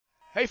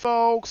Hey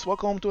folks,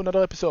 welcome to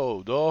another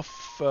episode of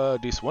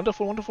this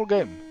wonderful, wonderful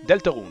game,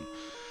 Deltarune,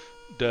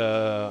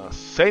 the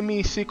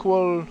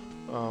semi-sequel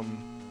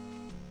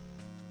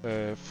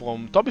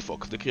from Toby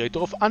Fox, the creator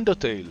of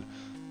Undertale,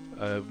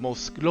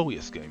 most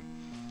glorious game.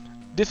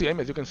 This game,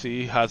 as you can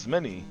see, has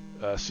many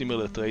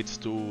similar traits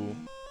to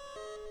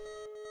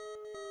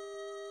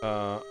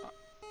uh,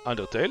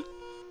 Undertale,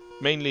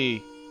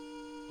 mainly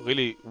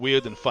really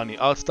weird and funny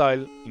art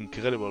style,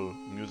 incredible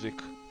music,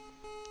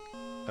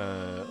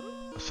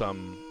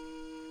 some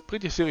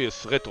pretty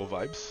serious retro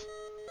vibes.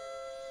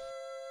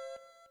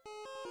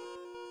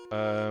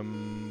 I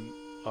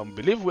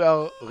believe we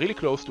are really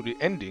close to the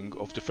ending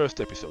of the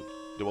first episode.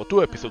 There were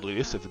two episodes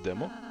released as a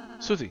demo.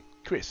 Susie,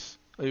 Chris,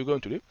 are you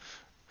going to live?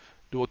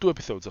 There were two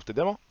episodes of the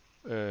demo.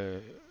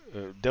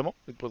 Demo.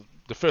 It was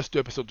the first two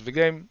episodes of the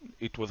game.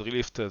 It was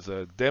released as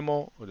a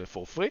demo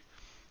for free.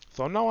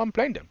 So now I'm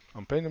playing them.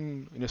 I'm playing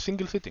them in a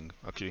single sitting,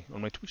 actually,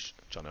 on my Twitch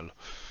channel.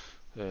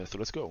 So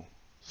let's go.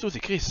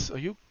 Susie, Chris, are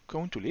you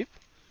going to live?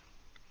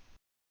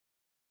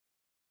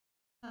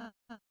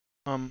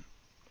 Um,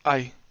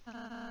 I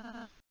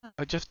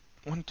I just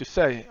wanted to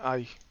say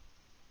I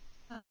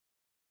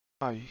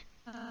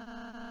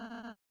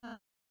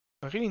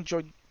really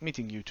enjoyed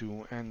meeting you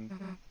two and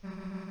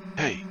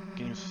hey,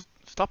 can you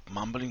stop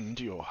mumbling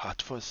into your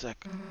hat for a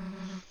sec?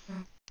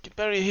 Can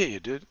barely hear you,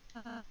 dude.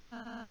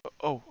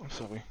 Oh, I'm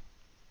sorry.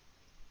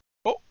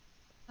 Oh,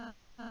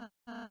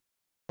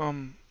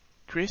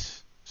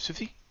 Chris,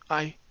 Susie,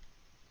 I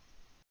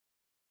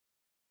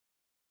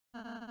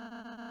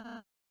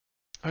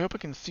hope I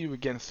can see you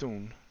again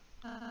soon.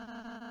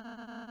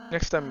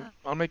 Next time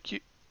I'll make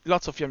you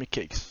lots of yummy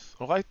cakes,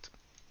 alright?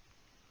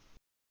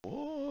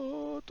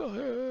 What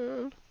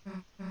the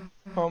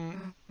hell?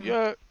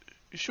 Yeah,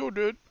 sure,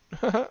 dude.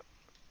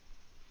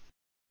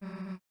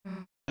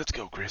 Let's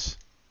go, Chris.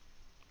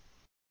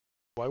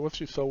 Why was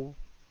she so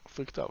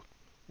freaked out?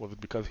 Was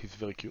it because he's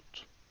very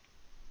cute?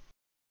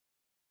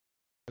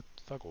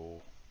 Let's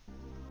go.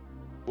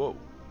 Whoa,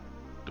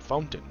 the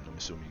fountain, I'm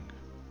assuming.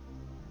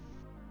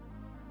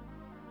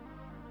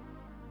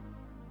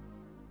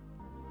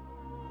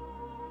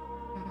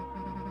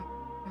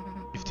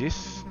 Is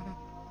this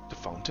the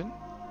fountain?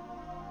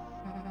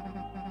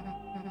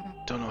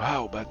 Don't know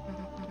how, but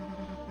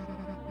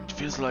it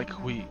feels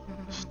like we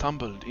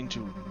stumbled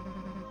into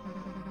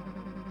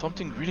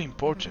something really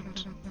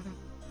important,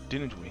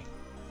 didn't we?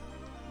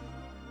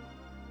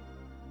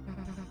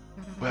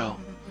 Well,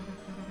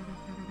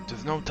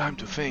 there's no time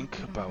to think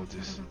about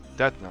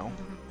that now.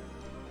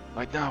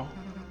 Right now,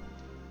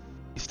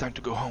 it's time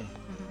to go home.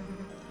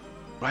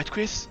 Right,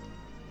 Chris?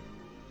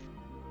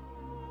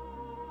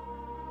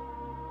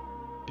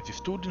 As he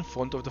stood in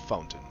front of the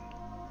fountain,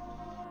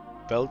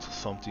 felt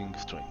something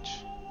strange.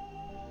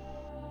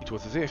 It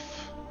was as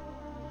if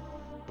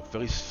your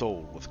very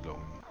soul was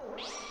glowing.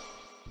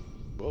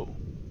 Whoa.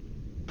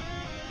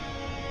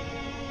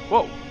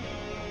 Whoa!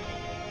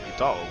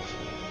 Guitars.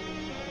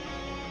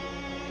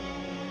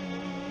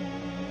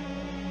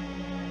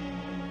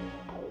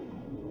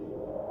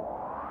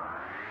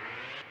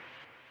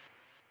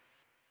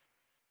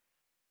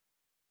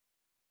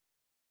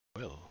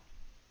 Well,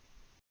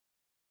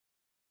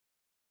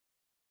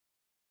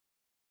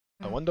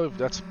 I wonder if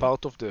that's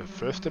part of the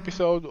first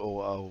episode,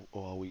 or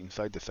are we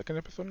inside the second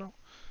episode now?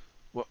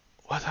 What,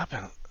 what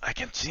happened? I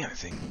can't see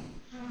anything.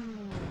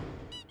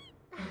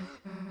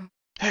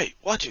 Hey,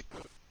 watch it!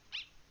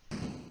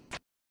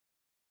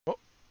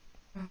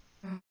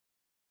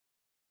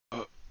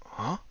 Oh,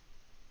 huh?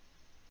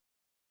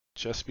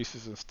 Chess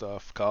pieces and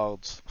stuff,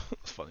 cards.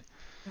 It's funny.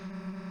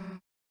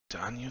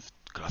 Daniel's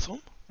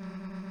classroom?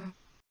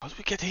 How did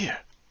we get here?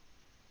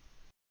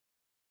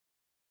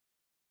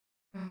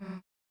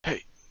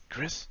 Hey,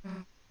 Chris?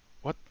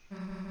 What?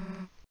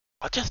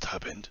 What just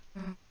happened?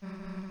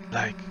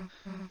 Like,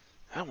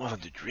 that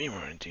wasn't a dream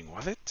or anything,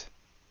 was it?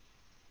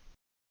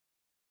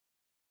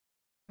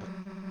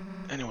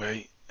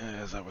 Anyway,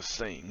 as I was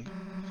saying,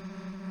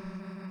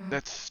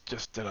 let's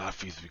just tell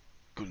Alfie's we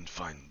couldn't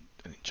find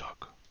any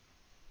chalk.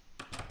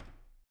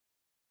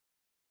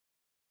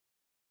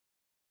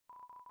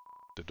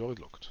 The door is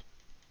locked.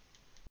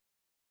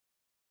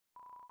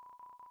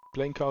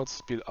 Playing cards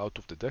spill out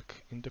of the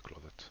deck in the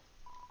closet.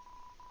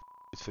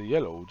 It's a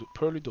yellowed,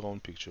 poorly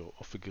drawn picture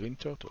of a green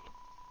turtle.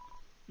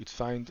 It's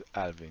signed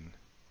Alvin.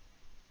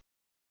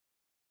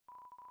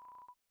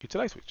 It's a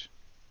light switch.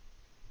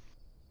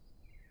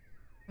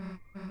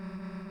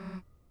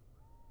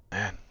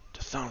 Man,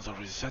 the sound's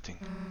already setting.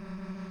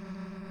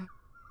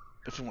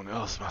 Everyone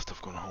else must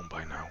have gone home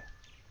by now.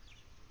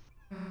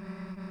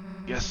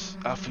 Guess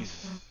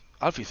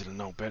Alfie'll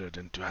know better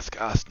than to ask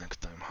us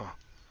next time, huh?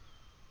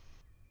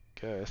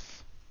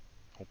 Guess.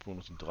 Hope we're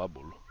not in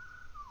trouble.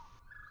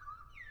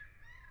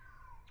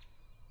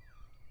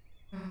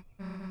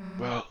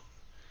 Well,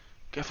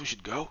 guess we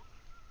should go.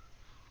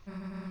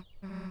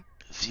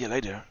 See you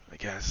later, I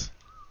guess.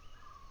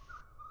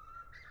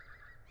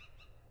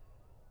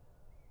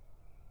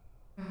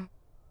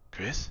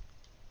 Chris?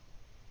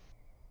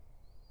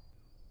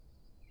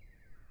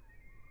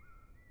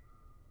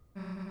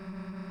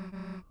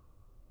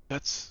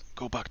 Let's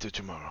go back to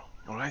tomorrow,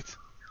 alright?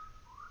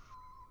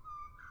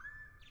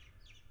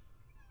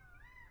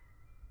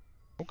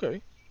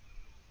 Okay.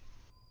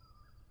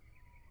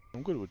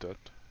 I'm good with that.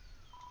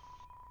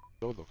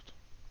 Door locked.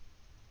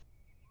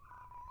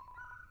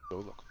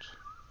 Door locked.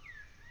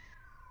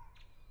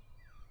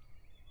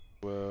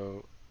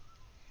 Well,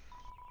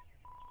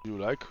 you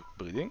like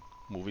breathing,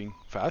 moving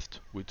fast,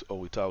 with or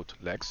without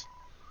legs,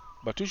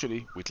 but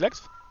usually with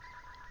legs?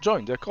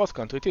 Join the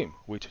cross-country team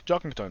with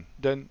Jockington,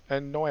 Dan,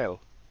 and Noel.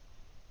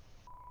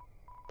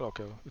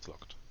 Okay, it's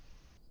locked.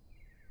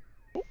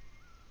 Oh.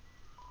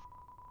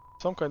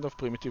 Some kind of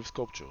primitive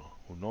sculpture.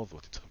 Who knows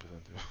what it's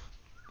representing?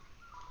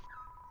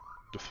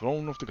 The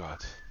throne of the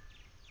gods.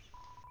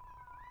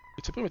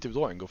 It's a primitive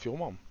drawing of your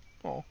mom.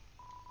 Oh.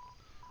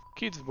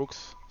 Kids'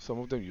 books, some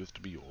of them used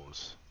to be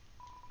yours.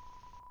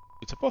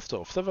 It's a poster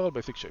of several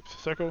basic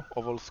shapes. Circle,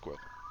 oval, square.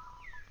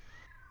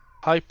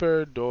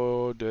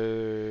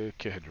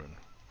 Hyperdodecahedron.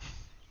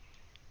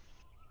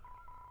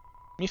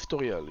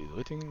 Mysterial is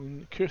written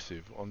in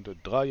cursive on the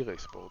dry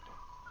erase board.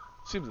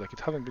 Seems like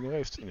it hasn't been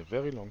erased in a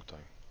very long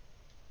time.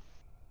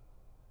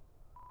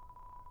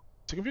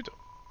 It's a computer.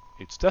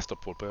 Its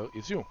desktop wallpaper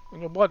is you and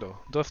your brother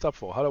dressed up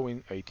for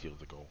Halloween 8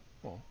 years ago.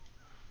 Oh.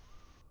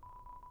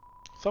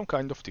 Some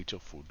kind of teacher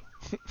food.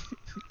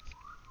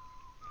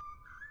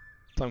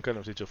 Some kind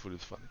of teacher food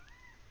is funny.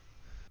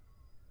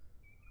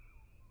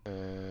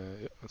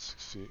 Yeah, let's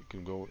see, we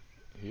can go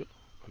here.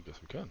 I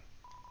guess we can.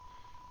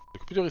 The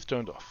computer is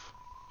turned off.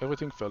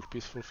 Everything felt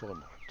peaceful for a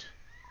moment.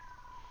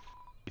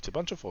 It's a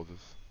bunch of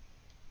roses.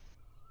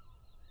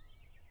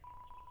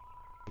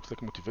 Looks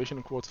like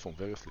motivation quotes from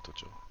various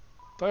literature.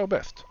 Try your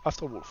best,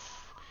 Astral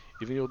Wolf.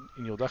 Even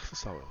in your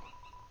darkest hour.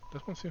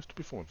 That one seems to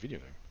be from a video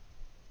game.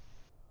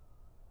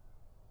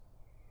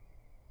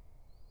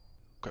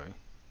 Okay,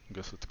 I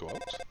guess let's go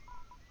out.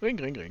 Ring,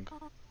 ring, ring.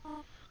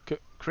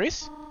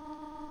 Chris?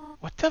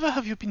 Whatever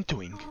have you been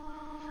doing?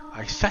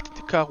 I sat in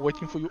the car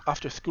waiting for you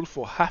after school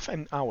for half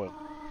an hour.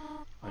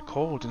 I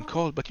called and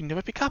called, but you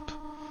never pick up.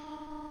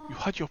 You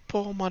had your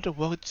poor mother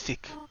worried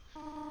sick.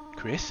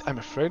 Chris, I'm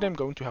afraid I'm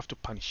going to have to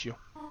punish you.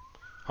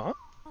 Huh?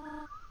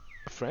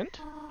 A friend?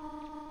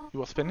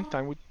 You are spending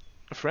time with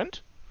a friend?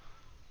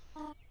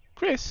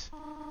 Chris,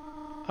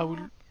 I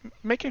will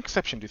make an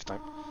exception this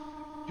time.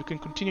 You can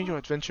continue your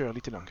adventure a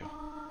little longer.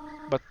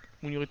 But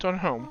when you return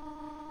home,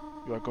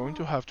 you are going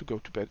to have to go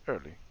to bed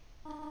early.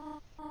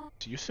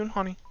 See you soon,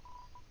 honey.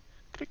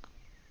 Click.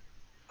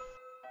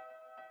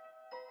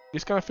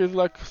 This kind of feels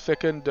like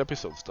second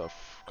episode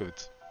stuff, because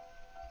it's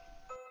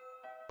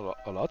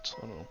a lot?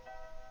 I don't know.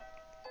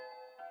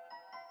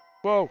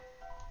 Whoa!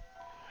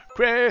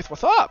 Chris,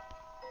 what's up?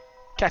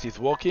 Cat is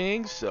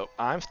working, so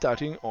I'm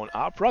starting on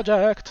our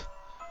project.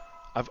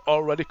 I've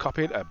already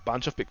copied a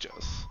bunch of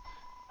pictures.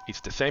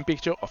 It's the same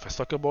picture of a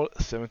soccer ball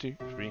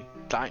 73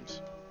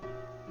 times.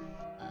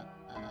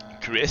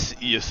 Chris,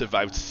 you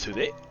survived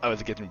today? I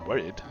was getting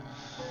worried.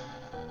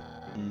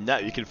 Now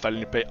you can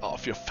finally pay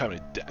off your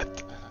family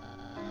debt.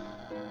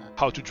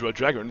 How to Draw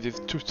Dragons is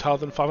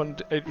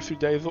 2,583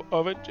 days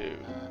overdue.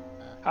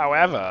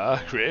 However,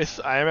 Chris,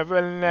 I am a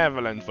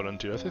benevolent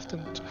volunteer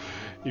assistant.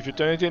 If you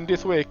turn it in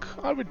this week,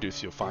 I'll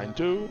reduce your fine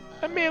to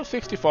a mere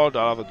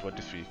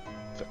 $64.23.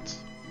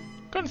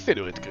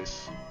 Consider it,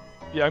 Chris.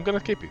 Yeah, I'm gonna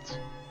keep it.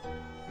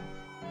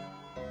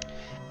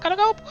 Gotta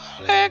go,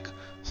 Leg.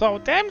 So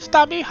damn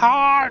stabby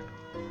hard.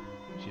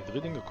 She's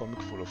reading a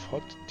comic full of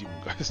hot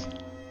demon guys.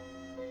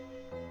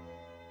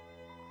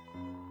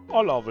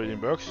 I love reading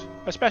books,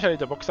 especially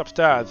the books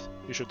upstairs.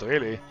 You should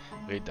really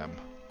read them.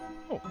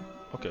 Oh,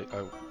 okay.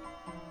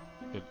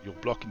 You're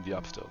blocking the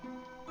upstairs.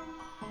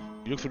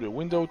 You look through the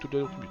window to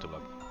the computer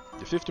lab.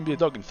 There seems to be a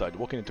dog inside,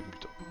 walking at the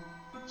computer.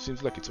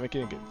 Seems like it's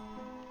making a game.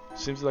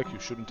 Seems like you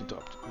shouldn't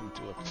interrupt.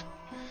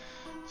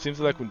 Seems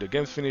like when the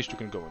game's finished, you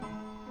can go in.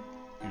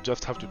 You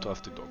just have to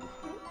trust the dog.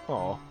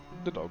 Oh,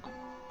 the dog.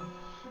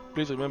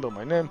 Please remember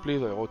my name,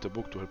 please. I wrote a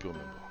book to help you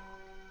remember.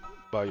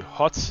 By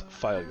Hot's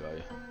Fire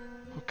Guy.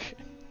 Okay.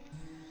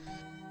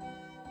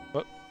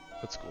 Well,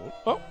 that's cool.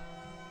 Oh!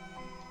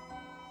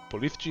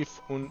 Police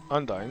Chief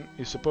Undine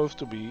is supposed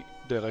to be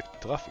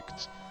direct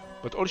trafficked,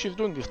 but all she's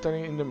doing is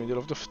standing in the middle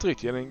of the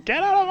street yelling,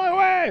 "Get out of my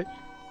way!"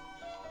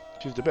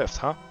 She's the best,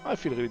 huh? I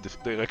feel really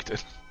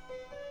directed.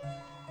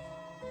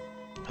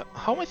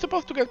 How am I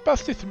supposed to get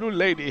past this blue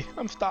lady?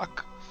 I'm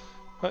stuck.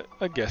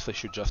 I guess I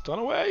should just run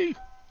away.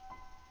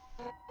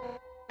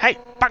 Hey,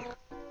 punk!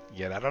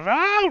 Get out of the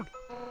road!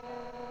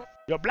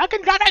 You're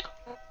blocking traffic!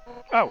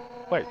 Oh,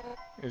 wait.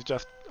 It's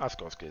just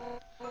Asco's kid.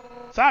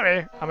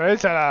 Sorry, I'm a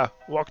little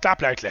worked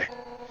up lately.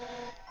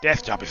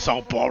 This job is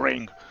so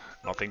boring.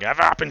 Nothing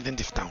ever happens in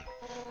this town.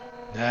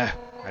 I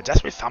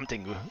just wish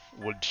something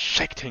would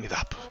shake things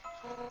up.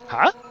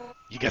 Huh?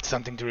 You got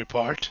something to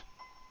report?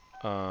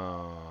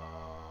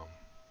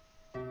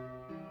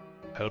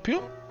 Help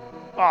you?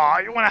 Oh,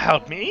 you wanna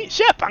help me?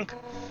 Sure, punk!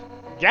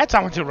 Get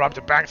someone to rob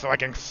the bank so I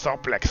can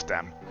suplex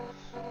them.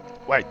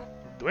 Wait,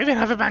 do we even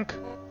have a bank?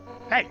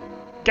 Hey,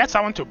 get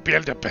someone to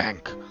build a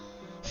bank.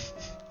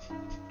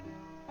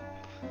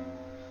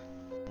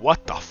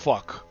 What the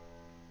fuck?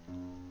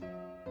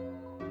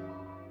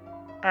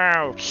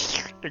 Oh,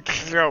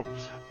 so,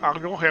 are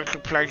you here to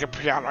play the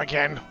piano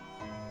again?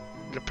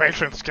 The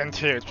patients can't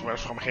hear it well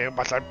from here,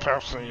 but I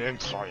personally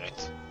enjoy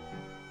it.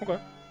 Okay.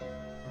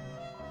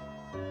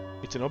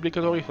 It's an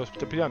obligatory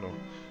hospital piano,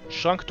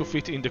 shrunk to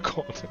fit in the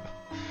corner.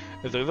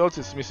 As a result,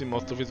 it's missing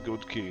most of its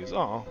good keys.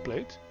 Ah,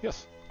 play it?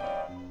 Yes.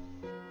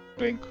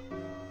 Blink.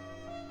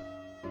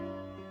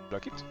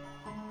 Like it?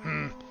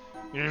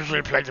 You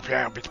usually play the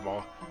piano a bit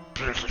more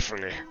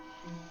beautifully.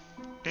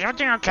 Is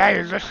everything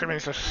okay? This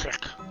means so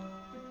sick.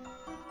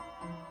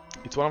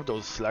 It's one of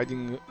those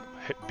sliding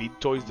bead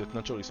toys that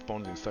naturally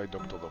spawns inside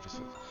doctors'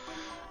 offices.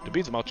 The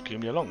beads march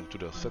calmly along to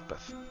their set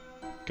path.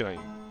 Can I...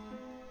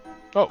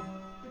 Oh.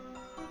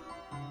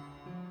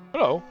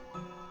 Hello.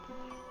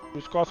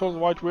 This castle's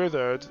white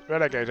wizard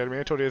relegated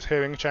me to this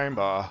healing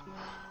chamber.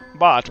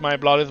 But my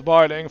blood is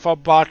boiling for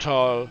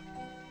battle.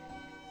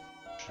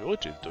 Sure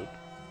it is, dude.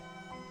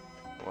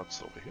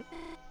 What's over here?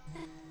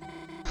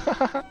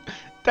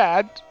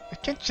 Dad, I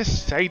can't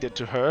just say that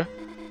to her.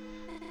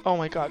 Oh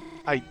my god,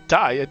 I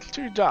die, I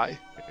literally die.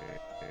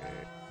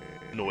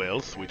 Noel,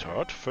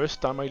 sweetheart,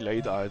 first time I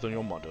laid eyes on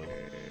your mother.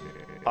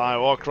 I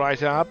walked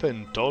right up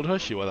and told her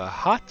she was a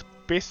hot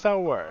piece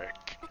of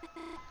work.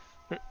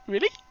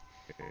 Really?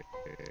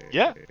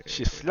 Yeah,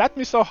 she slapped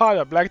me so hard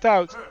I blacked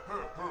out.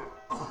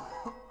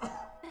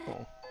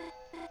 Oh.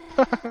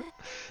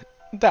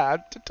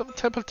 Dad, don't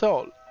tell at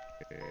all.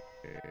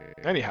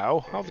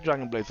 Anyhow, how's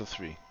Dragon Blazer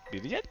 3?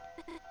 Busy yet?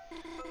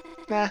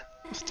 Nah,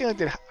 I'm still at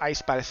the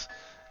Ice Palace.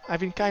 I've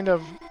been kind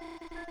of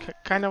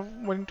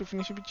wanting to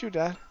finish it with you,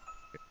 Dad.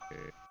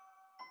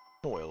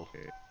 Well,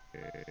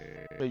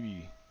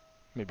 maybe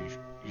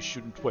you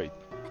shouldn't wait.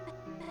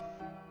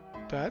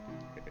 Dad?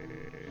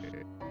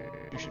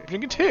 You should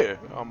bring it here.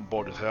 I'm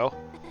bored as hell.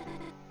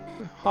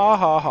 Ha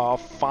ha ha,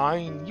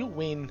 fine, you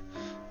win.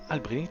 I'll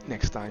bring it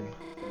next time.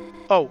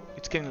 Oh,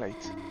 it's getting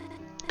late.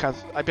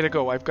 Cause I better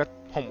go, I've got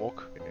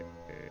homework.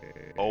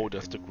 Oh,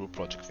 that's the group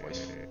project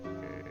voice.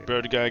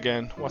 Bird guy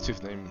again. What's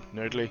his name?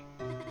 Nerdly?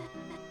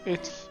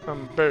 It's,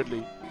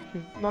 Birdly.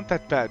 He's not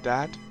that bad,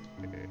 Dad.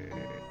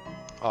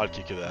 I'll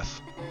kick your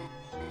ass.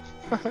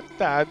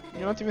 Dad,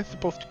 you're not even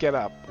supposed to get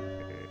up.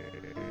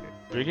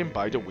 Bring him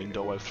by the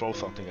window, I'll throw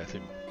something at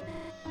him.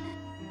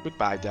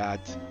 Goodbye, Dad.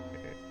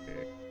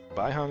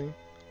 Bye, honey.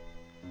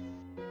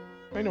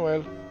 Hey,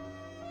 Noel.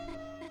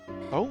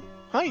 Oh,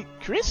 hi,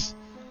 Chris?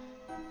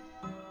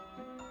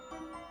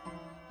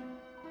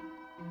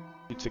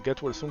 It's a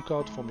get well soon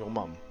card from your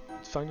mom.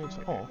 Signed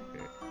inside. Oh.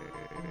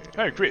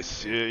 Hey,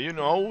 Chris, you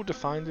know the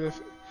signed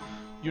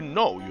you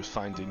know you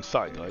signed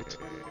inside, right?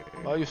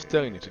 Why are you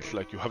staring at it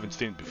like you haven't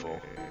seen it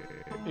before?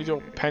 Is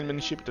your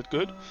penmanship that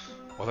good?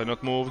 Was I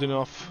not moved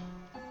enough?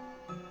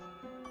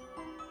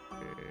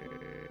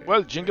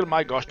 Well, jingle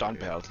my gosh darn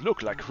bells.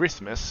 Look like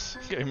Christmas.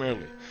 Came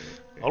early.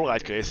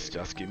 Alright, Chris,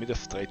 just give me the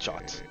straight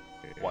shot.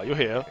 Why you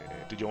here?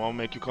 Did your mom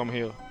make you come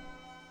here?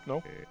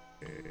 No?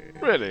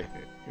 Really?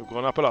 You've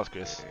grown up a lot,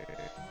 Chris.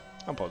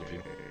 I'm proud of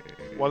you.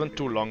 Wasn't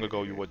too long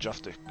ago you were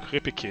just a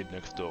creepy kid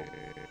next door.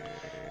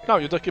 Now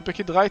you're the creepy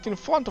kid right in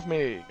front of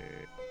me!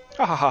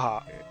 Ha ha ha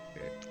ha!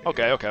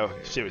 Okay,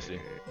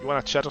 seriously. You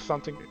wanna chat or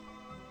something?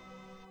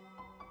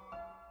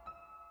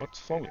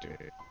 What's wrong with you?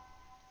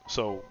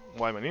 So,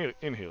 why am I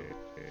in here?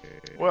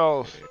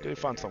 Well, they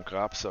found some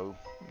crap, so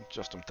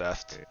just some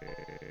tests.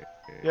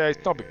 Yeah,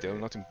 it's no big deal,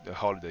 nothing a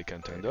holiday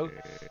can't handle.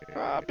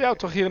 I'll be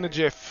out of here in a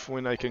jiff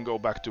when I can go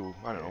back to,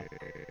 I don't know,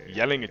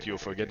 yelling at you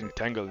for getting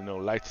tangled in our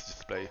lights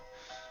display.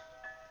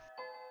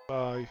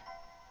 Bye.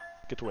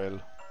 Get well.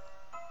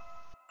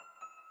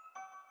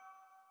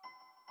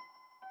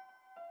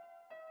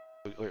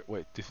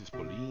 Wait, this is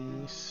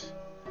police.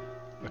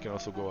 I can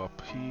also go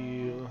up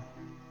here.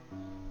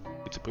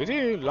 It's a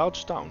pretty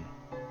large town.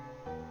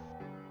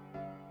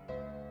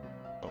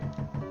 Oh.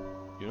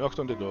 You knocked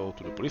on the door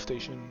to the police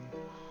station.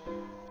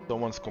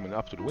 Someone's coming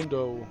up to the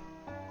window,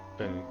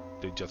 and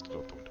they just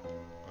closed the window.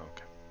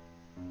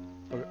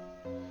 Okay.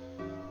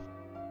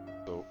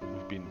 So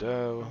we've been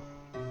there.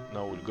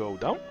 Now we'll go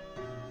down.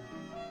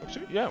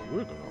 Actually, yeah,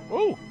 we're going down.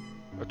 Oh,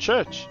 a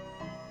church.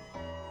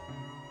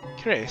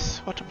 Chris,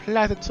 what a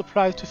pleasant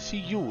surprise to see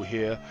you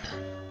here,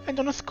 and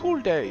on a school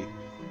day.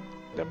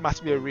 There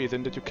must be a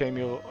reason that you came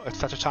here at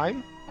such a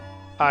time.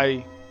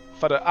 I,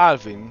 Father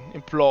Alvin,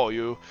 implore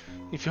you,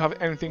 if you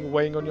have anything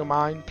weighing on your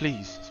mind,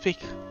 please, speak.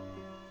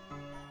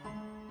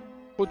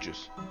 Fruit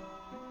juice.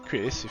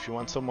 Chris, if you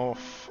want some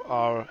of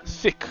our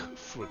thick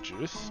fruit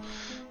juice,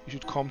 you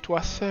should come to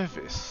our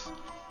service.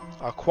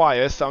 Our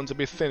choir sounds a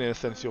bit thinner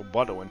since your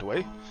brother went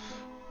away.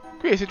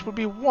 Chris, it would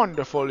be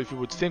wonderful if you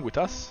would sing with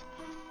us,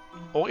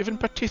 or even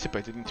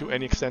participate in to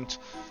any extent,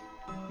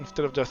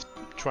 instead of just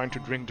trying to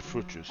drink the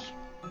fruit juice.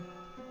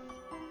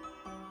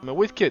 I'm a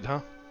weird kid,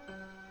 huh?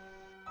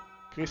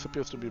 Chris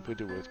appears to be a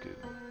pretty weird kid.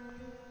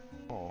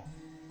 Oh.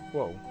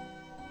 Whoa.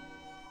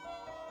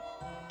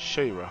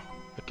 Shira,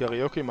 a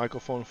karaoke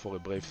microphone for a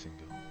brave singer.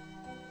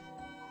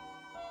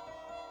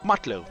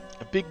 Matler,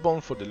 a big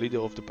bone for the leader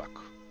of the pack.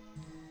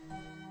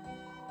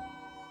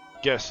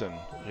 Gerson,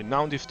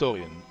 renowned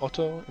historian,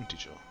 author and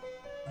teacher.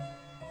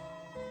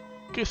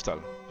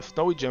 Crystal, a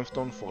snowy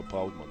gemstone for a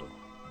proud mother.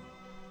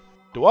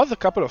 There was a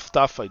couple of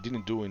stuff I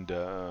didn't do in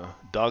the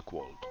Dark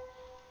World.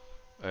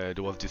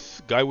 There was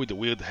this guy with the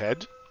weird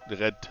head, the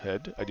red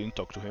head, I didn't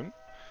talk to him.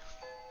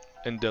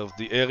 And there's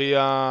the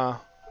area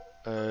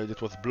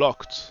that was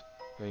blocked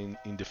in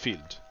the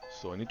field,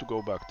 so I need to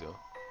go back there.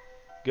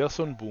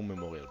 Gerson Boom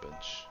Memorial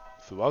Bench.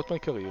 Throughout my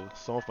career,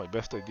 some of my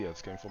best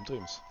ideas came from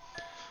dreams.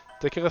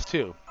 Take a rest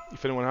here.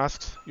 If anyone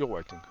asks, you're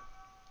waiting.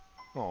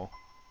 Oh.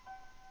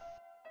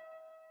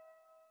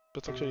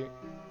 That's actually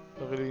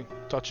a really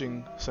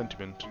touching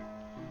sentiment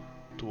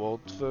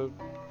towards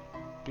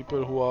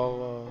people who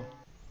are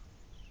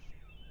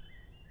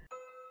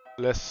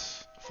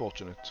less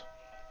fortunate.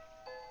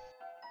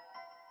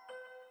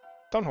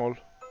 Town Hall.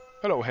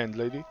 Hello, hand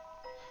lady.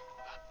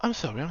 I'm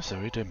sorry,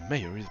 the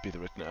mayor is busy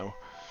right now.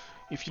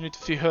 If you need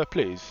to see her,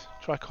 please,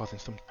 try causing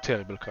some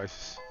terrible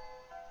crisis.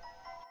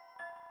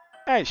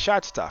 Hey,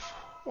 short stuff.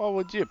 What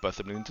would you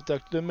possibly need to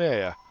talk to the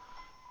mayor?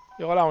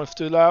 Your allowance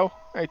too low?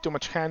 Ate too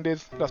much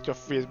candies? Lost your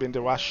frisbee in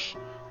the rush?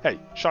 Hey,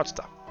 short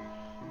stuff.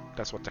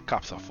 That's what the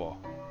cops are for.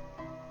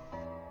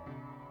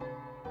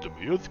 The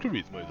mayor's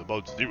charisma is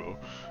about 0.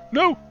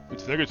 No,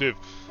 it's negative.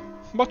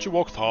 But she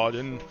works hard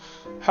and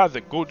has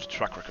a good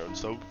track record,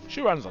 so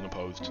she runs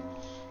unopposed.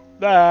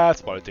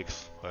 That's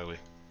politics, really.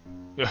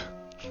 Yeah.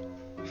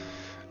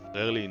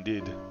 Rarely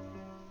indeed.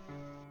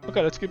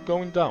 Okay, let's keep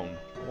going down.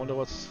 I wonder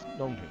what's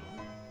down here.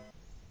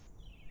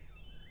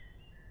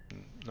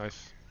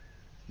 Nice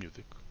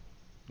music.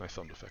 Nice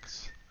sound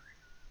effects.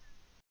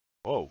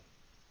 Whoa.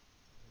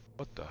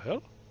 What the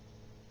hell?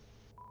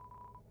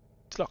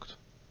 It's locked.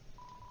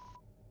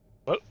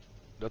 Well,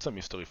 that's a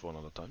mystery for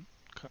another time.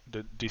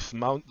 This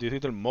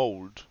little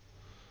mold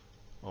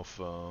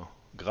of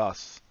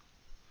grass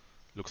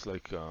looks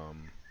like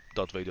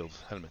Darth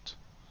Vader's helmet.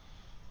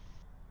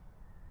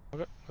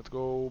 Okay, let's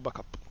go back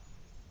up.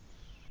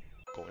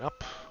 Going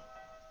up.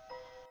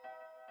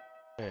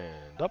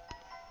 And up.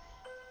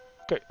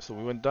 Okay, so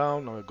we went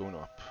down, now we're going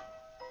up.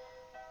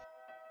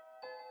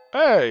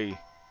 Hey!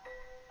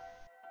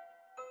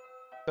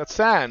 That's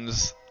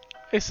Sans.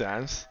 Hey,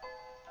 Sans.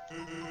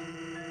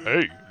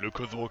 Hey, look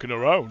who's walking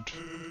around.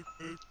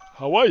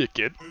 How are you,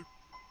 kid?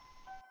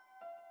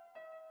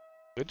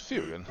 Good to see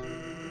you again.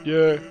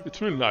 Yeah,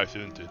 it's real nice,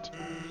 isn't it?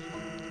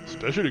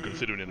 Especially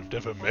considering I've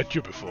never met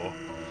you before.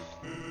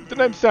 The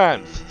name's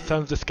Sans.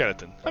 Sans the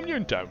Skeleton. I'm new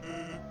in town.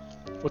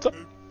 What's up?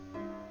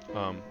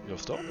 Your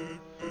store?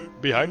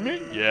 Behind me?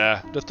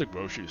 Yeah, that's the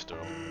grocery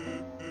store.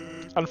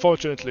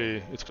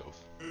 Unfortunately, it's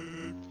closed.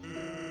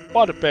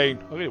 What a pain.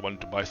 I really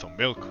wanted to buy some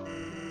milk.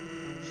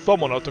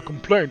 Someone ought to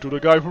complain to the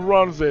guy who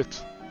runs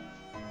it.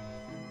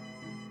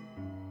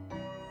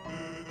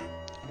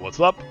 What's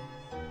up?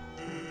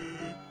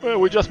 Well,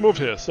 we just moved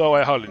here, so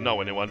I hardly know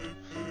anyone.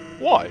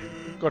 Why?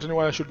 Got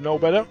anyone I should know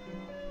better?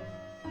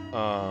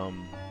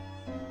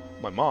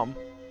 My mom.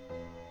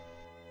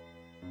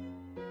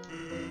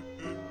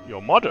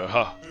 Your mother,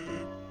 huh?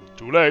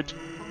 Too late.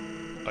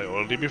 I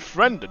already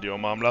befriended your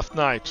mom last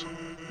night.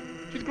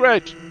 She's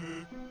great.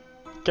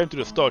 Came to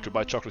the store to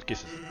buy chocolate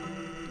kisses.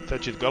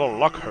 Said she's gotta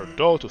lock her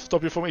door to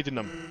stop you from eating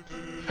them.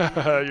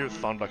 You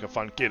sound like a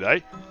fun kid, eh?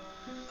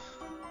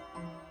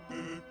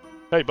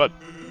 Hey, bud.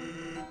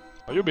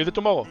 Are you busy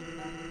tomorrow?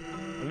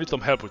 I need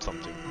some help with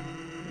something.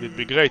 It'd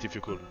be great if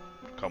you could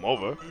come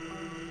over.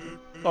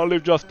 I'll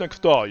live just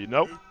next door, you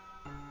know?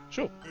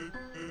 Sure.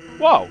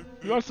 Wow,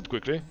 you answered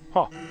quickly.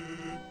 Huh.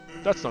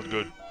 That's not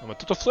good. I'm a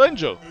total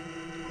stranger.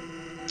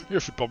 You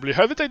should probably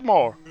hesitate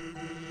more.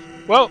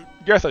 Well,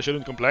 guess I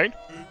shouldn't complain.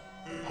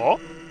 Huh?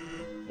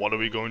 What are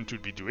we going to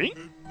be doing?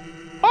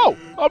 Oh,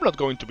 I'm not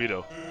going to be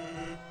there.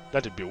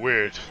 That'd be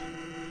weird.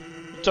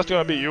 It's just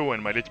gonna be you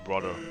and my little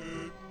brother.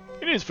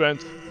 He needs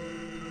friends.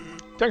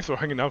 Thanks for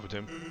hanging out with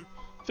him.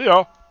 See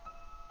ya!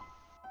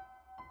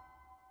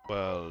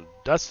 Well,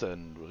 that's a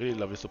really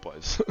lovely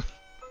surprise.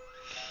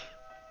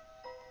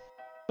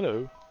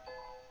 Hello.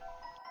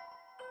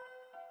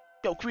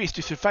 Yo, Chris,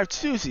 you survived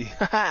Susie!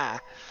 Haha!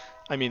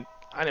 I mean,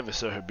 I never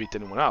saw her beat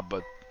anyone up,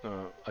 but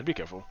I'd be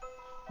careful.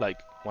 Like,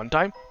 one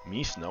time,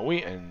 me,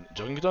 Snowy, and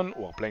Jorrington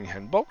were playing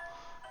handball,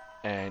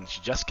 and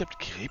she just kept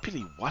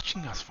creepily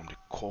watching us from the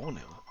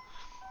corner.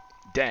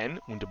 Then,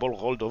 when the ball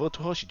rolled over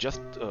to her, she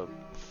just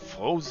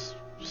froze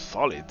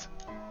solid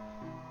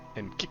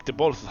and kicked the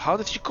ball as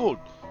hard as she could,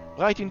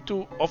 right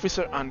into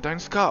Officer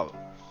Undine's car.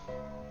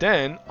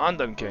 Then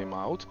Undine came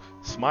out,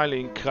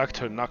 smiling, cracked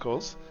her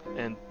knuckles,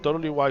 and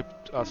totally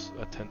wiped us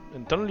at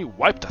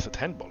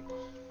handball.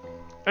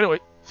 Anyway,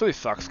 so this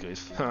sucks,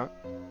 Chris.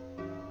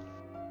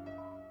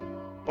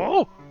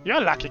 Oh,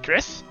 you're lucky,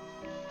 Chris.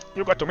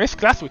 You got to miss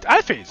class with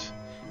Alphys.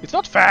 It's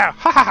not fair.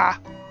 Ha ha ha.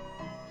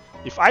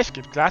 If I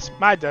skipped class,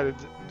 my dad'd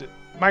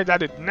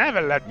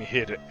never let me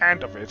hear the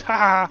end of it. Ha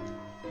ha ha.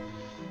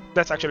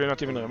 That's actually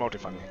not even remotely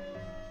funny.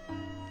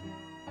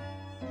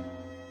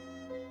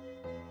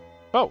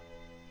 Oh,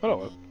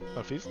 hello,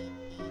 Alphys.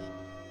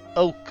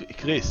 Oh,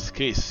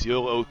 Chris,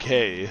 you're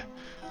okay.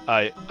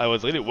 I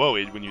was really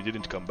worried when you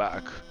didn't come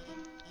back.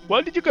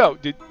 Where did you go?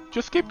 Did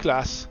you skip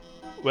class?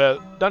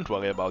 Well, don't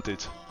worry about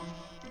it.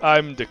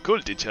 I'm the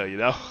cool teacher, you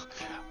know.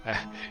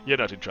 You're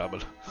not in trouble.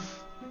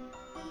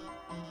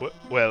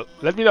 Well,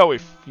 let me know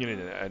if you need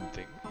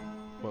anything.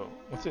 Well,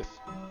 what's this?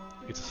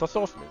 It's a saucer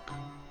of milk.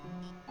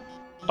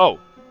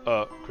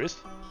 Oh, Chris?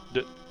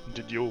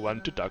 Did you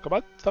want to talk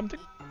about something?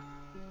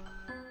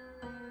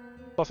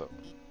 Saucer.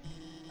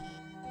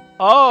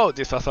 Oh,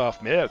 the saucer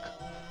of milk.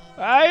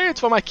 It's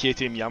for my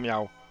kitty, meow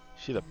meow.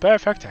 She's a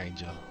perfect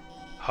angel.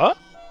 Huh?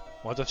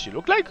 What does she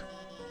look like?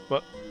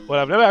 Well,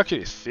 I've never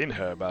actually seen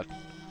her, but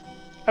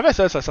ever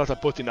since I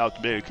started putting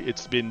out milk,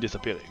 it's been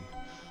disappearing.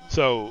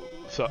 So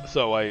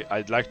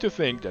I'd like to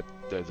think that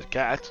there's a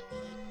cat,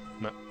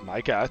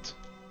 my cat.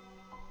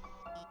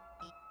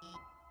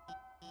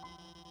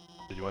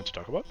 Did you want to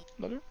talk about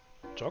that?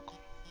 Chalk?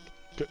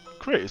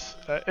 Chris,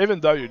 even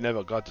though you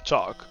never got the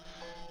chalk,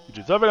 you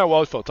deserve an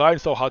award for trying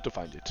so hard to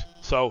find it.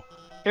 So,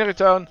 in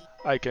return,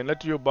 I can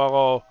let you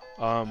borrow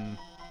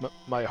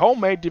my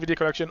homemade DVD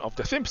collection of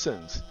The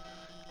Simpsons.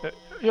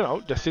 You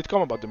know, the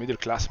sitcom about the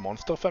middle-class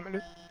monster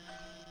family.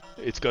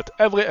 It's got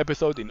every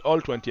episode in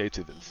all 28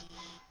 seasons.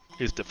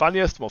 It's the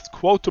funniest, most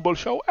quotable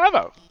show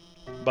ever.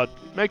 But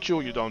make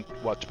sure you don't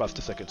watch past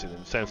the second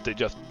season, since they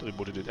just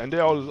rebooted it, and they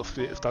all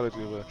started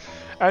with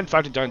and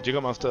fighting giant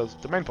Giga monsters.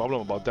 The main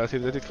problem about that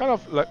is that it kind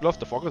of like lost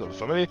the focus of the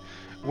family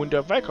when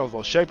their vehicles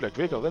were shaped like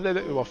vehicles, and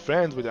they were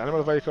friends with the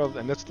animal vehicles.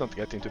 And let's not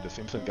get into the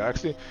Simpsons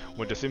galaxy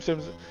when the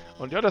Simpsons,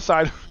 on the other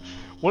side,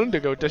 wouldn't the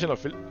gravitational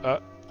field.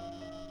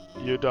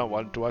 You don't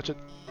want to watch it?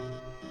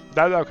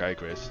 That's okay,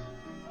 Chris.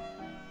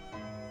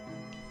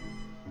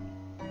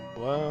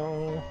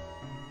 Well.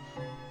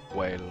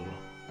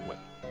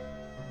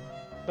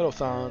 Hello,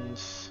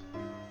 Sans.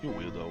 You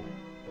weirdo.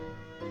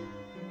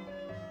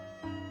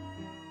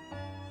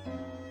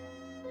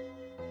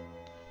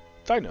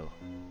 Final.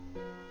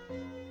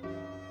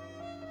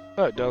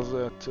 Oh, it does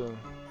that.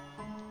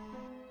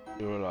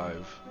 You're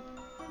alive.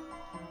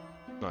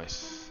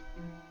 Nice.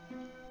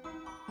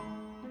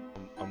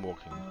 I'm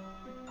walking.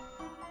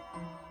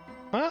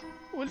 Huh?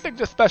 We'll take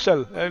the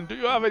special. And do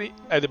you have any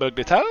edible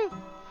glitter?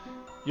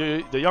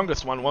 The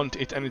youngest one won't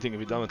eat anything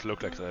if it doesn't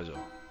look like treasure.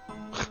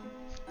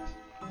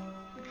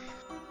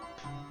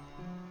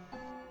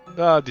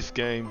 This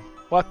game.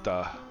 What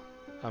the?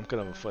 I'm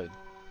kind of afraid.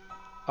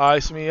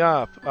 Ice me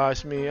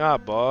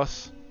up,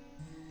 boss.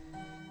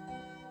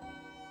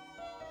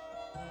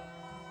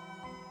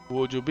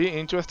 Would you be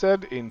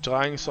interested in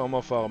trying some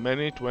of our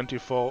many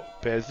 24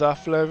 pizza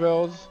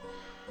flavors?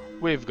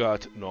 We've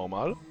got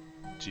normal,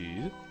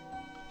 cheese,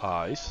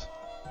 ice,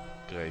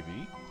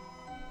 gravy,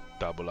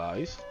 double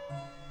ice,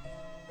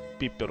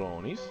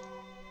 pepperonis,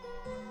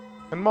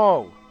 and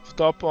more.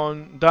 Stop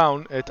on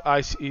down at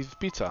Ice is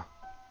Pizza.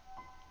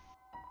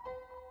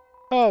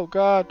 Oh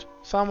god,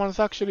 someone's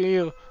actually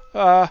here.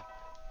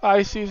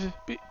 Ice is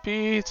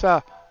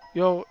Pizza.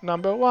 Your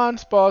 #1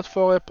 spot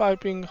for a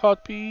piping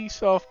hot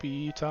piece of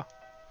pizza.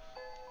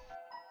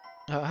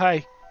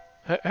 Hi.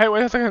 Hey,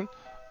 wait a second.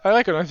 I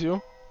recognize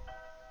you.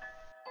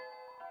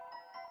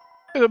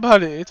 Hey,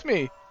 buddy, it's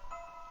me.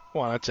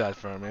 Wanna chat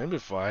for a minute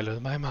before I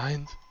lose my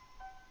mind?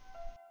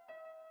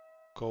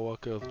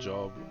 Coworker's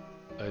job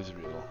is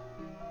real.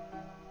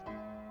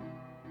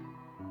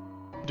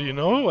 Do you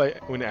know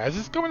when Az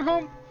is coming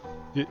home?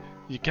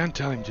 You can't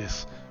tell him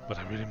this, but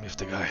I really miss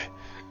the guy.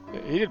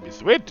 It'd be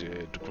sweet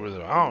to cruise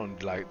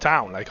around like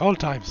town like old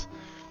times.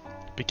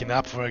 Picking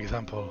up, for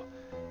example,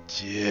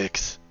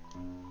 chicks.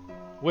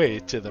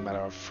 Which, as a matter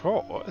of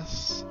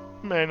course,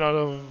 may not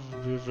have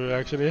ever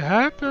actually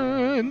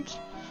happened.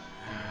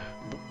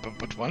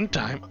 But one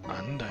time,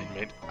 Undyne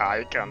made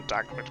eye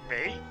contact with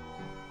me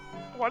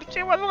while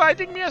she was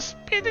writing me a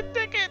speeding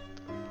ticket.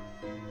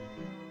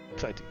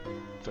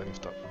 Exciting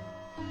stuff.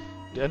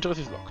 The entrance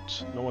is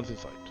locked. No one's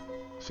inside.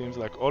 Seems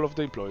like all of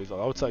the employees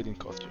are outside in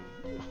costume.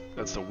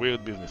 That's a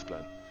weird business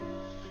plan.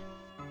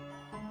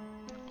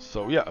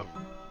 So yeah,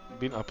 I've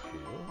been up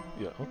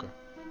here. Yeah, okay.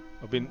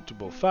 I've been to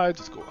both sides.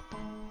 Let's go up.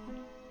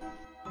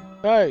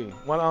 Hey,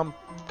 one-armed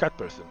cat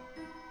person.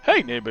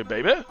 Hey, neighbor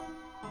baby.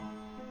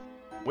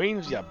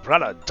 When's your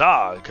brother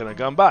dog gonna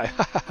come by?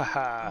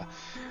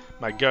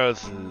 My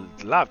girls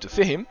love to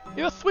see him.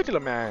 He's a sweet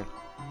little man.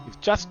 He's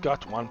just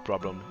got one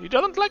problem. He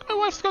doesn't like my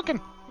wife's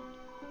cooking.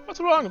 What's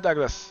wrong,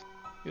 Douglas?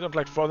 You don't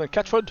like frozen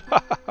cat food?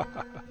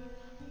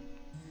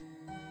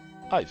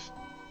 Eyes.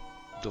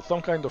 There's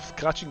some kind of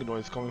scratching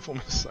noise coming from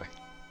inside.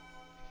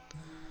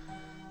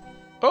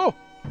 Oh!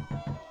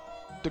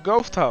 The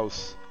ghost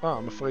house. Ah,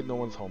 I'm afraid no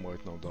one's home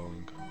right now,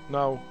 darling.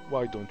 Now,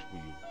 why don't we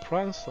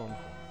prance on home?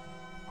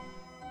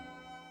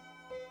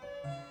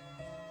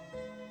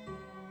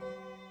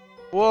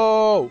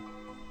 Whoa!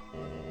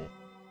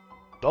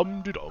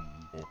 Dum-de-dum.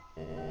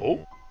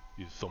 Oh,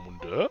 is someone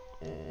there?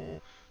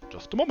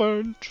 Just a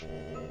moment.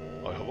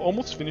 I have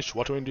almost finished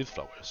watering these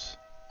flowers.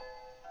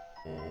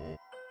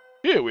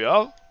 Here we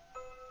are.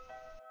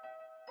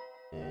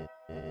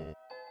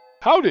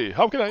 Howdy,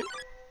 how can I...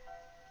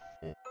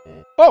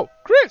 Oh,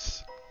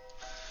 Chris!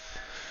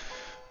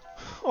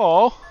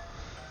 Oh,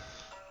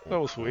 that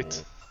was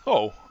sweet.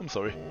 Oh, I'm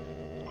sorry.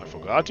 I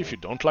forgot if you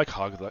don't like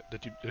hugs like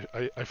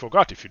that. I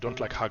forgot if you don't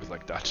like hugs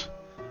like that.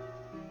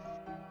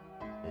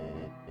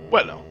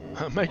 Well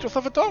now, make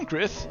yourself at home,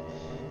 Chris.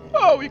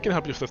 Oh, you can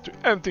help yourself to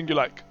anything you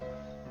like.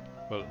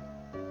 Well,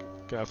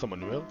 can I have some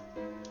manuel?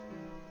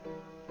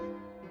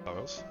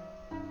 Flowers.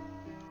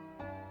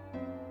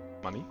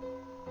 Money.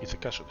 It's a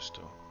cash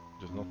register.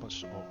 There's not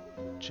much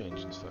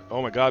change inside.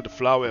 Oh my god, the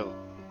flower!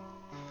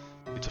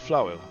 It's a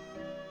flower.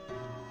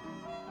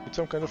 It's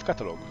some kind of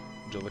catalog.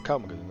 Just a car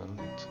magazine on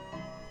it.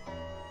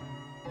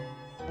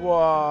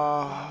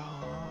 Wow!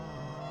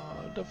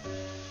 The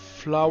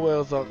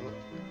flowers are...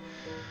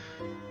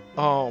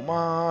 Oh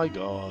my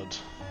god.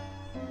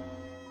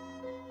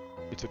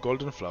 It's a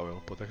golden flower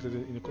protected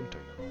in a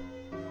container.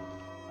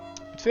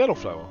 It's a yellow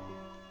flower.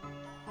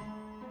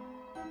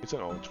 It's an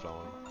orange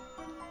flower.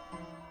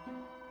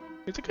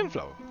 It's a green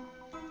flower.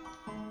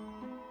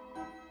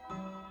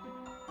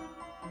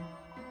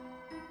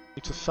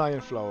 It's a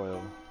cyan flower.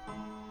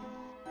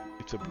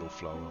 It's a blue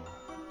flower.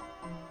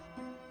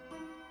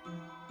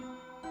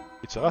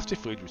 It's a rusty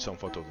fridge with some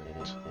photos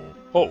in it.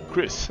 Oh,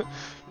 Chris,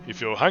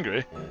 if you're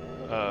hungry,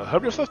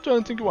 help yourself to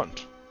anything you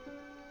want.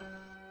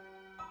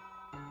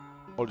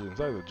 Hold it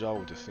inside the jar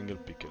with a single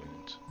pickle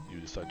in it. You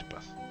decide to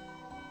pass.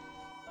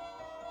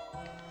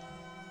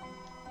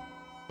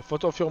 A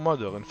photo of your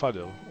mother and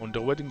father on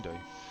their wedding day.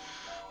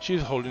 She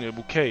is holding a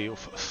bouquet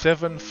of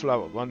 7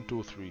 flowers. 1,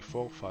 2, 3,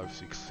 4, 5,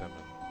 6, 7.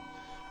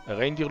 A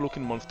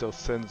reindeer-looking monster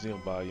stands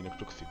nearby in a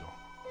tuxedo.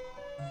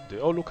 They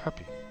all look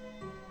happy.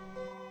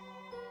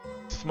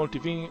 A small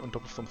TV on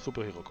top of some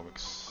superhero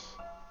comics.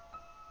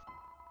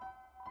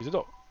 Is a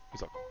door.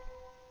 Is up.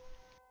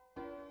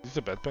 Is this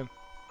a bedpan?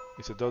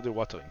 It's a dirty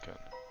watering can.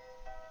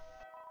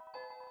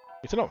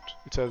 It's a note.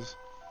 It says,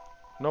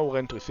 "No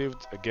rent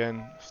received.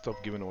 Again, stop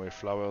giving away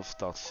flowers.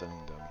 Start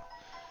selling them.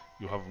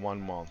 You have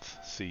 1 month.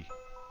 See."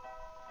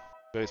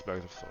 Various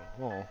bags of soil.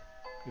 Oh,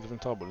 he's having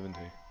trouble, isn't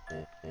he?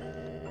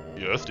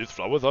 Yes, these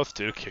flowers are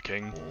still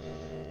kicking.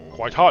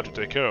 Quite hard to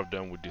take care of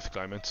them with this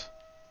climate.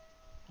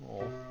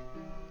 Oh.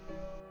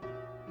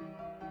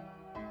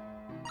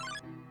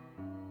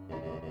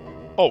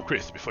 Oh,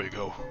 Chris, before you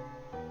go.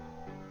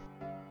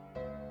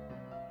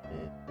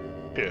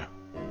 Here.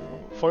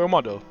 For your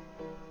mother.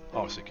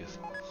 Our sickest.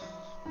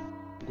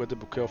 Got the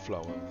bouquet of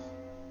flowers.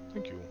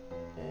 Thank you.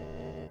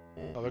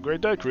 Have a great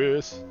day,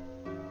 Chris.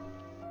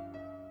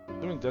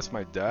 I mean, that's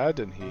my dad,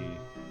 and he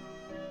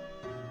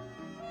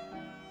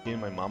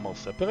and my mom are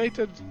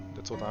separated.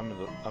 That's what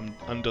I'm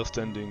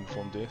understanding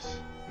from this.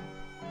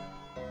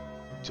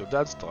 It's your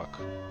dad's truck.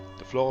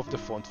 The floor of the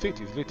front seat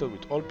is littered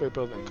with old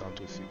papers and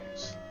country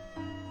CDs.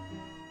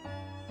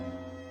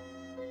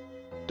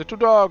 The 2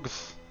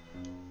 dogs!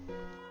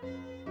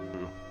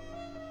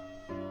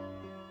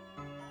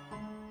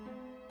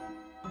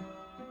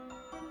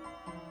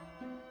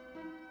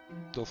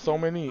 There's so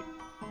many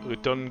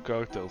return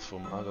characters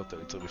from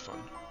Undertale, it's really fun.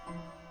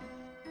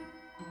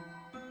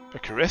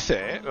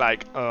 Chrissy,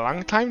 like a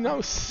long time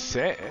no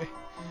see.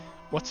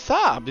 What's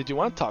up? Did you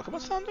want to talk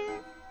about something?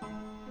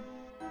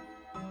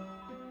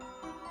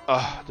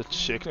 The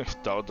chick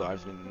next door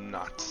drives me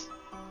nuts.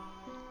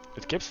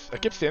 I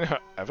keep seeing her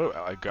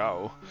everywhere I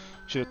go.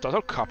 She's a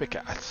total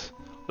copycat.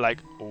 Like,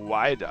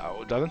 why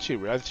though? Doesn't she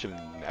realize she'll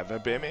never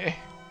be me?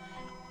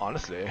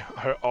 Honestly,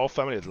 her whole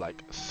family is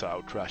like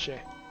so trashy.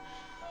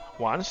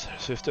 Once, her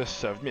sister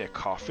served me a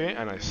coffee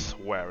and I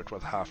swear it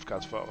was half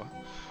cut for her.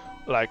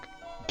 Like,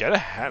 get a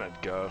hand,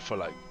 girl, for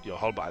like your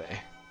whole body.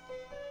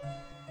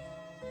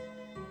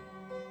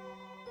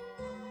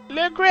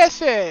 Look,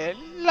 Gracie,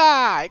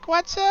 like,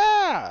 what's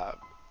up?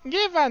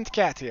 Give Aunt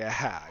Cathy a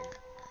hug.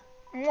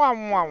 Mwah,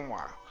 mwah,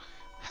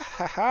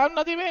 mwah. I'm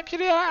not even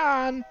actually your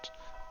aunt.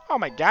 Oh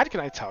my god, can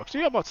I talk to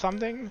you about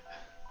something?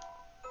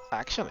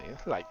 Actually,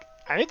 like,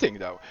 anything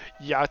though.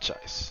 Your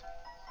choice.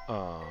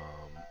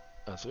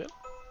 Azriel?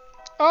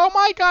 Oh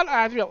my god,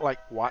 Adriel, like,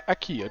 what a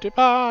cutie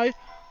pie.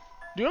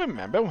 Do you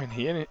remember when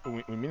me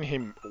and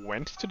him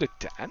went to the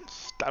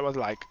dance? That was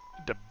like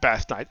the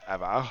best night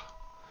ever.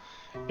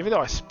 Even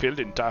though I spilled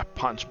the entire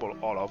punch bowl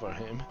all over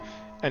him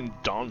and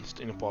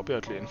danced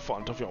inappropriately in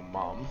front of your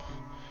mom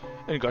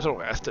and got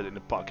arrested in the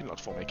parking lot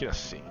for making a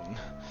scene.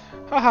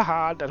 Ha ha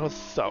ha, that was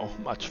so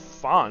much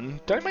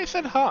fun. Tell him I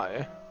said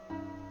hi.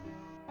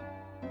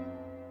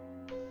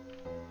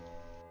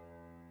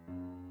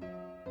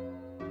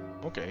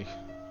 Okay,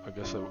 I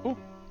guess I will. Oh,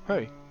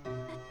 hey.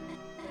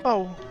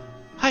 Oh,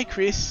 hi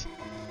Chris.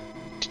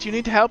 Did you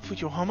need help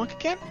with your homework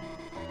again?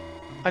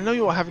 I know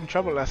you were having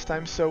trouble last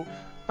time, so,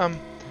 I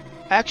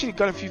actually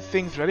got a few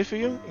things ready for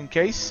you, in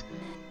case.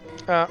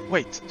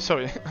 Wait,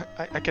 sorry,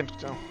 I can't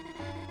tell.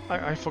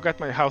 I forgot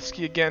my house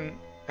key again,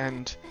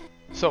 and...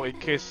 Sorry,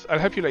 Chris, I'll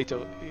help you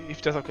later,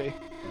 if that's okay.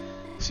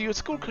 See you at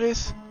school,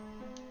 Chris.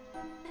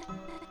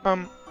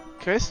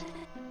 Chris?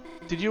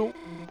 Did you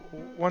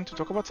want to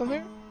talk about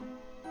something?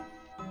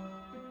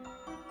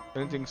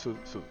 Anything, Susie?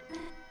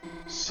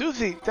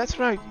 Susie, that's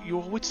right, you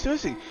were with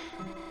Susie.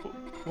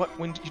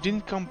 When you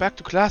didn't come back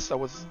to class, I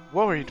was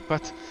worried,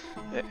 but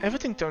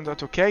everything turned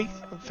out okay,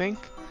 I think.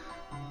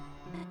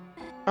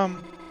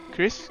 Um,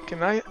 Chris,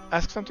 can I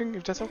ask something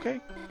if that's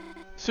okay?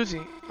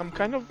 Susie, I'm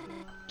kind of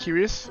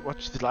curious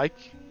what she's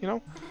like, you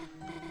know?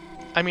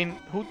 I mean,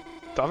 who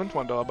doesn't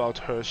wonder about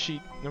her?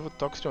 She never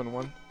talks to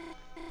anyone.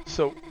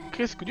 So,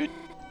 Chris, could you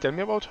tell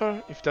me about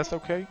her, if that's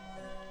okay?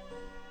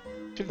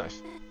 She's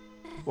nice.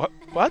 What?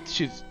 What?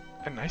 She's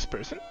a nice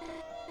person?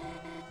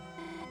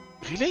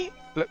 Really?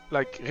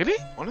 Like, really?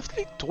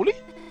 Honestly? Truly?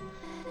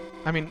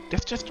 I mean,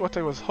 that's just what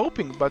I was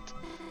hoping, but...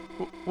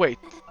 wait,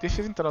 this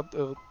isn't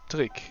another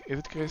trick, is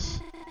it, Chris?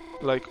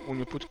 Like, when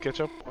you put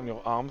ketchup on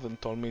your arms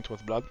and told me it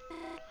was blood?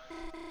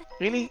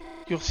 Really?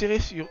 You're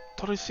serious? You're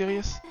totally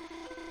serious?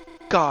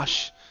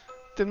 Gosh,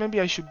 then maybe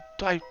I should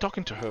try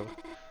talking to her.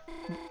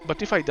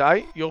 But if I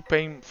die, you're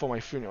paying for my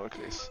funeral,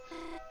 Chris.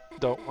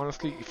 Though,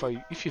 honestly,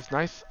 if she's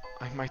nice,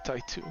 I might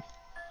die too.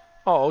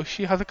 Oh,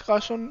 she has a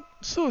crush on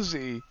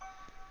Susie.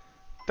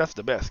 That's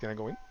the best. Can I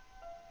go in?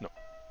 No.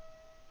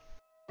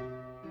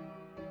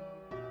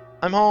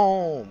 I'm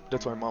home.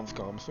 That's my mom's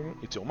car. I'm assuming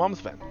it's your mom's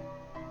van.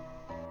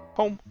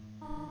 Home.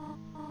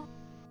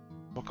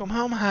 Welcome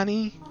home,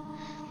 honey.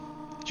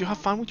 Did you have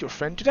fun with your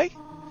friend today?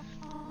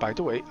 By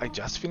the way, I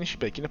just finished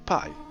baking a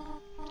pie.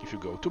 If you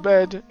go to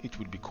bed, it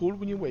will be cool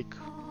when you wake.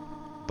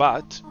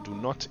 But do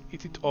not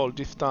eat it all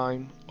this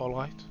time,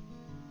 alright?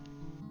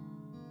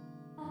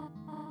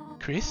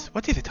 Chris,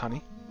 what is it,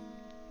 honey?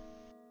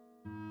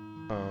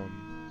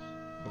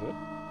 What's it?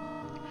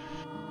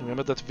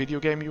 Remember that video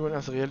game you and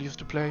Azrael used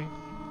to play?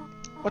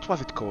 What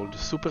was it called?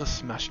 Super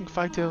Smashing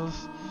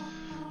Fighters?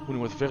 When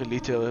he was very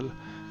little,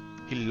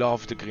 he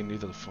loved the green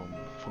needle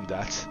from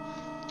that.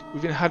 We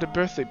even had a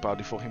birthday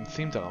party for him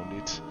themed around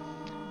it.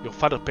 Your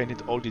father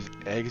painted all these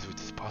eggs with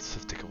spots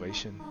as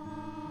decoration.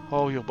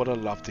 Oh, your brother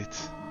loved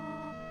it.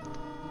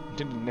 And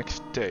then the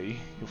next day,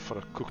 your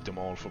father cooked them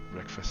all for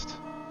breakfast.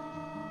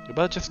 Your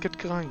brother just kept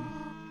crying.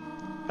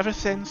 Ever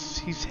since,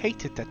 he's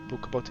hated that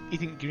book about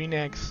eating green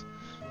eggs.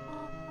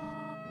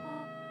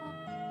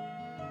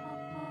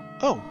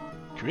 Oh,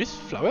 Chris,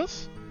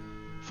 flowers?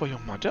 For your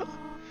mother?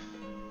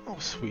 Oh,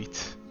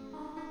 sweet.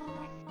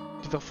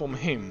 These are from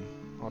him,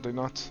 are they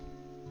not?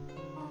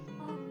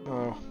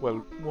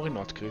 Well, worry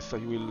not, Chris. I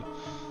will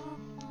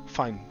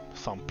find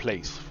some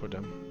place for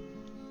them.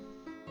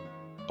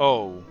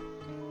 Oh,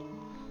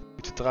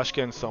 it's a trash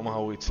can.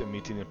 Somehow it's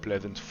emitting a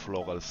pleasant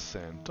floral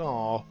scent.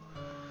 Oh,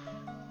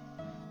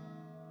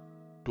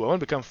 do I want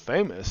to become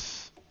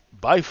famous?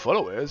 Buy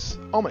followers?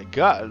 Oh my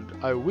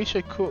god, I wish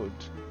I could.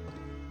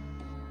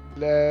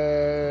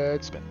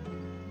 Let's spend.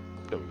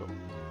 There we go.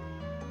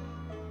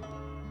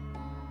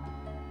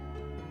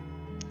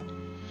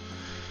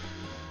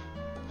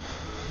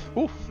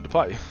 Ooh, the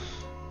pie.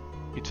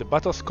 It's a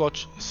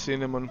butterscotch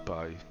cinnamon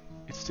pie.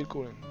 It's still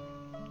cooling.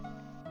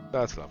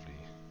 That's lovely.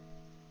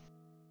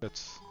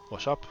 Let's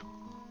wash up.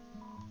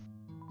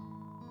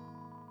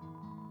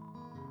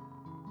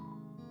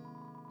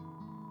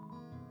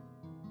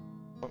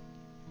 Oh,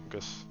 I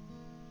guess.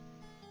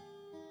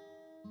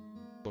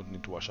 Don't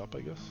need to wash up, I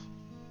guess.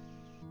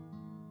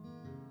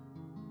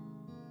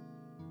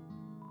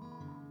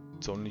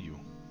 It's only you.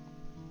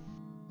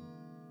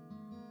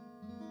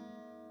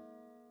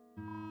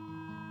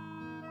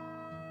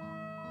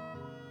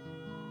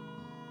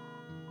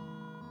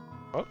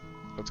 Well,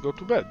 let's go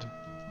to bed.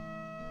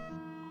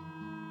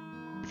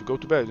 If you go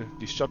to bed,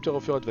 this chapter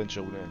of your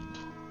adventure will end.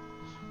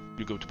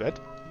 You go to bed?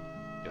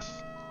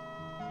 Yes.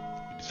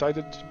 You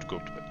decided to go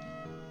to bed.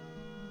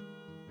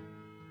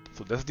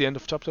 So that's the end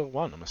of chapter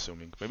 1, I'm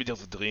assuming. Maybe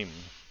there's a dream.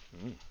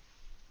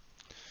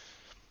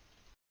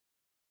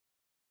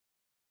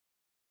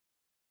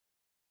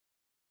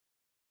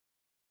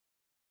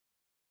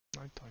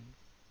 Nighttime.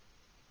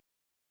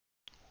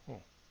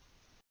 Oh.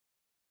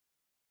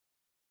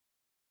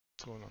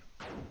 What's going on?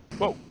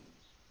 Whoa!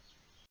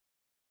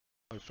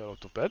 I fell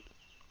out of bed.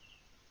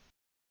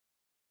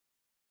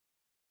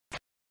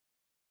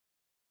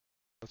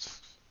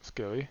 That's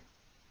scary.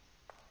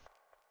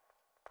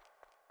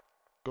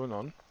 What's going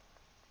on?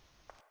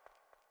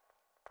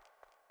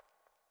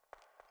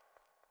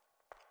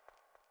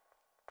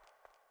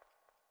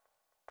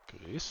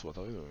 Chris, what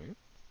are you doing?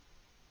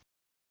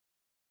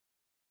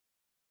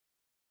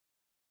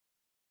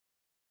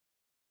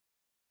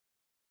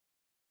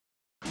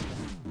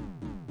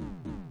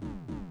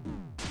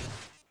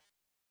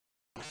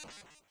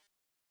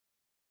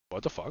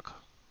 What the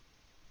fuck?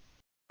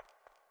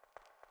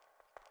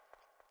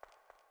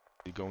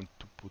 Are you going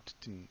to put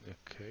it in a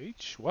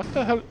cage? What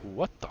the hell?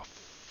 What the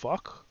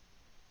fuck?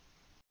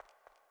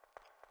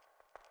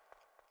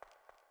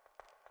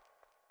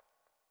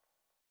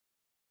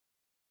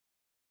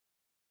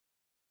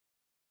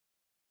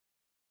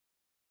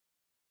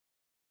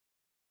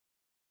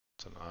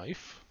 It's a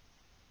knife.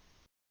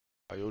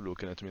 Are you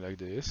looking at me like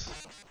this?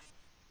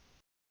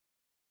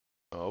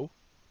 No.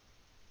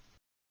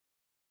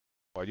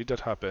 Why did that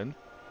happen?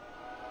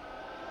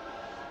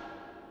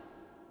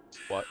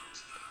 What?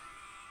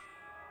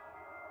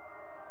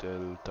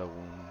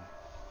 Deltarune.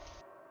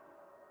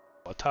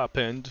 What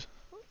happened?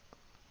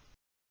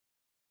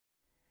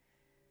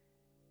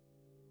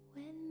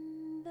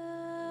 When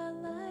the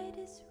light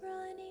is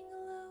running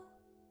low.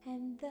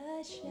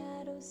 the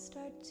shadows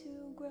start to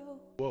grow.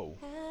 Whoa.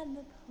 And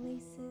the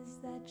places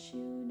that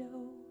you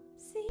know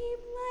seem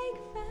like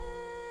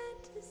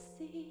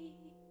fantasy.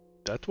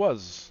 That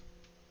was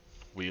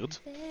weird.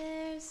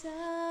 There's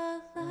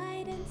a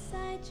light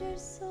inside your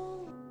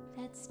soul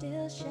that's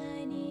still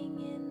shining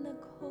in the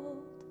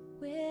cold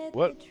with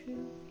Well, the truth.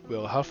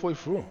 we're halfway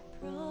through.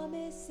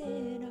 Promise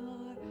in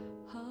our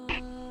heart.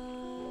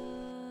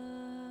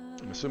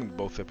 I'm assuming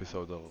both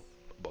episodes are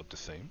about the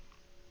same.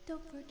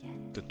 Don't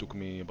forget. That took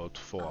me about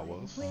 4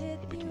 hours, I'm a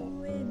with bit you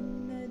more.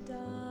 in the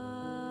dark.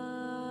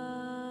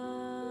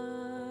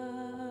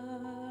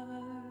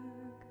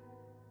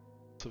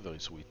 It's a very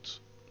sweet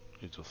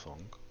little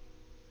song.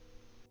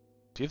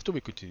 It is to be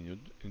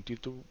continued, and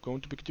it is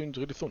going to be continued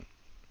really soon.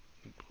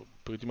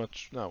 Pretty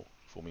much now,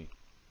 for me.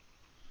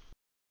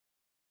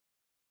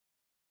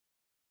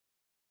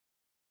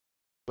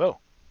 Well,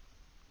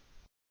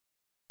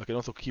 I can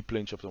also keep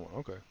playing chapter 1,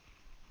 okay.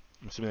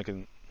 I'm assuming I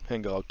can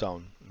hang around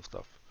town and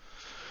stuff.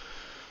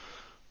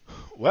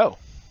 Well,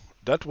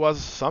 that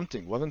was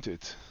something, wasn't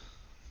it?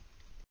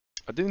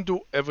 I didn't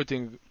do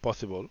everything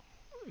possible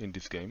in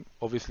this game.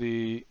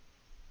 Obviously,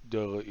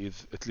 there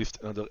is at least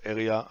another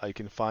area I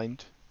can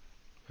find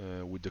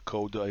with the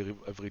code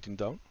I've written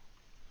down.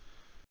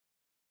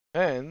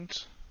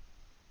 And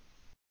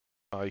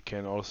I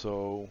can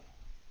also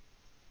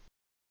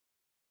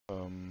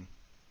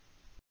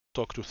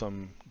talk to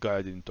some guy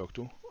I didn't talk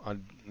to.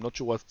 I'm not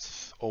sure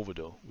what's over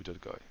there with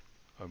that guy,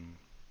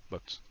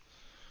 but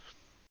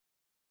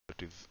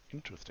that is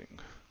interesting.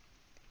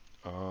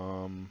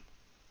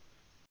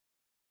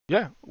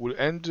 Yeah, we'll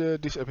end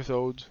this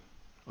episode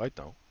right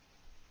now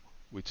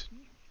with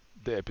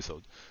the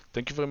episode.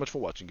 Thank you very much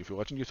for watching. If you're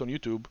watching this on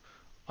YouTube,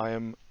 I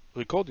am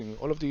recording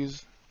all of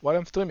these while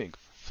I'm streaming.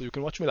 So you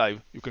can watch me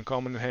live, you can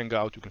come and hang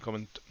out, you can come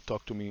and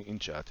talk to me in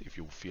chat if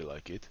you feel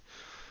like it.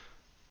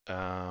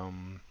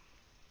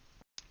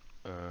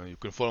 You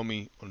can follow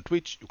me on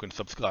Twitch, you can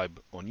subscribe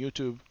on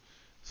YouTube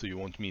so you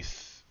won't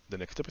miss the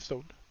next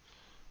episode.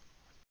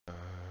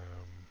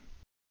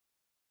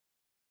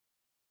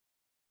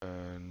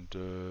 And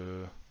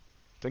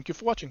thank you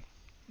for watching.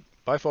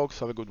 Bye folks,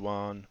 have a good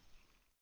one.